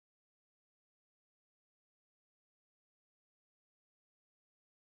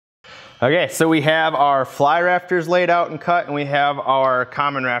Okay, so we have our fly rafters laid out and cut, and we have our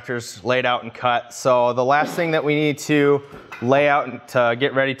common rafters laid out and cut. So the last thing that we need to lay out to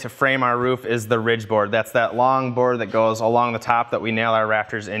get ready to frame our roof is the ridge board. That's that long board that goes along the top that we nail our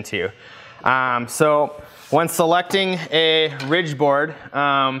rafters into. So when selecting a ridge board,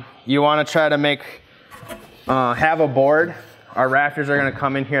 you want to try to have a board. Our rafters are going to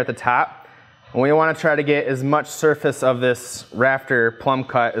come in here at the top. And we want to try to get as much surface of this rafter plumb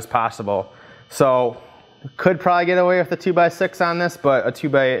cut as possible. So could probably get away with a 2x6 on this, but a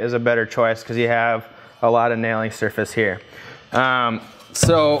 2x8 is a better choice because you have a lot of nailing surface here.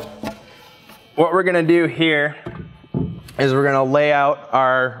 So what we're going to do here is we're going to lay out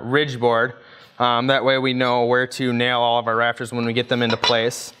our ridge board. That way we know where to nail all of our rafters when we get them into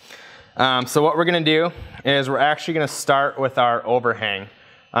place. So what we're going to do is we're actually going to start with our overhang.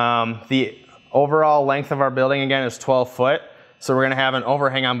 The overall length of our building again is 12 foot. So we're going to have an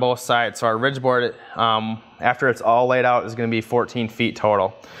overhang on both sides. So our ridge board, after it's all laid out, is going to be 14 feet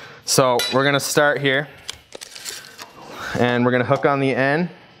total. So we're going to start here and we're going to hook on the end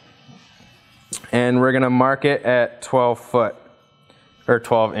and we're going to mark it at 12 foot or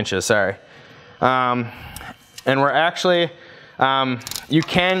 12 inches, sorry. And we're actually, you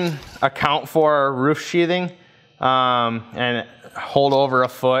can account for roof sheathing and hold over a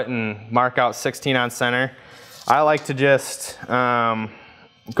foot and mark out 16 on center. I like to just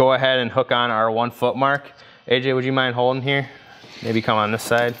go ahead and hook on our 1 foot mark. AJ, would you mind holding here? Maybe come on this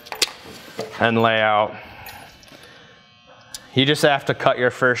side and lay out. You just have to cut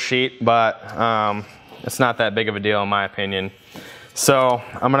your first sheet, but it's not that big of a deal in my opinion. So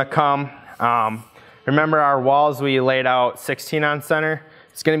I'm gonna come, remember our walls we laid out 16 on center.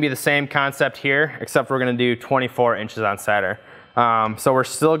 It's gonna be the same concept here, except we're gonna do 24 inches on center. So we're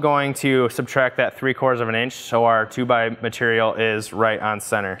still going to subtract that 3/4 of an inch, so our 2x material is right on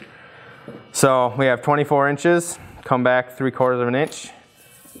center. So we have 24 inches, come back 3/4 of an inch,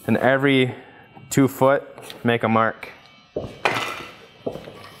 and every 2 foot, make a mark.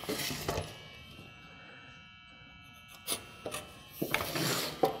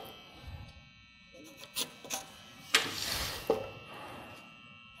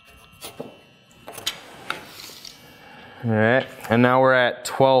 All right, and now we're at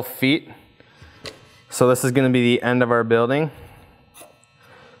 12 feet. So this is going to be the end of our building.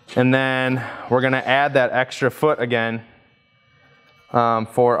 And then we're going to add that extra foot again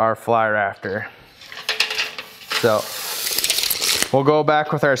for our fly rafter. So we'll go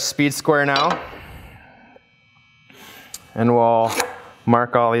back with our speed square now and we'll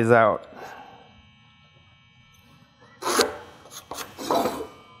mark all these out.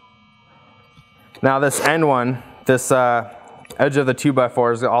 Now this end one, this edge of the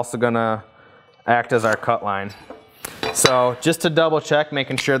 2x4 is also going to act as our cut line. So just to double check,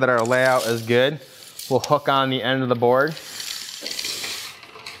 making sure that our layout is good, we'll hook on the end of the board.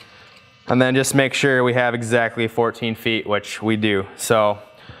 And then just make sure we have exactly 14 feet, which we do. So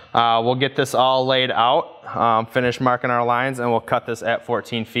we'll get this all laid out, finish marking our lines, and we'll cut this at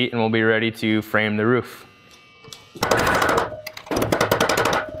 14 feet and we'll be ready to frame the roof.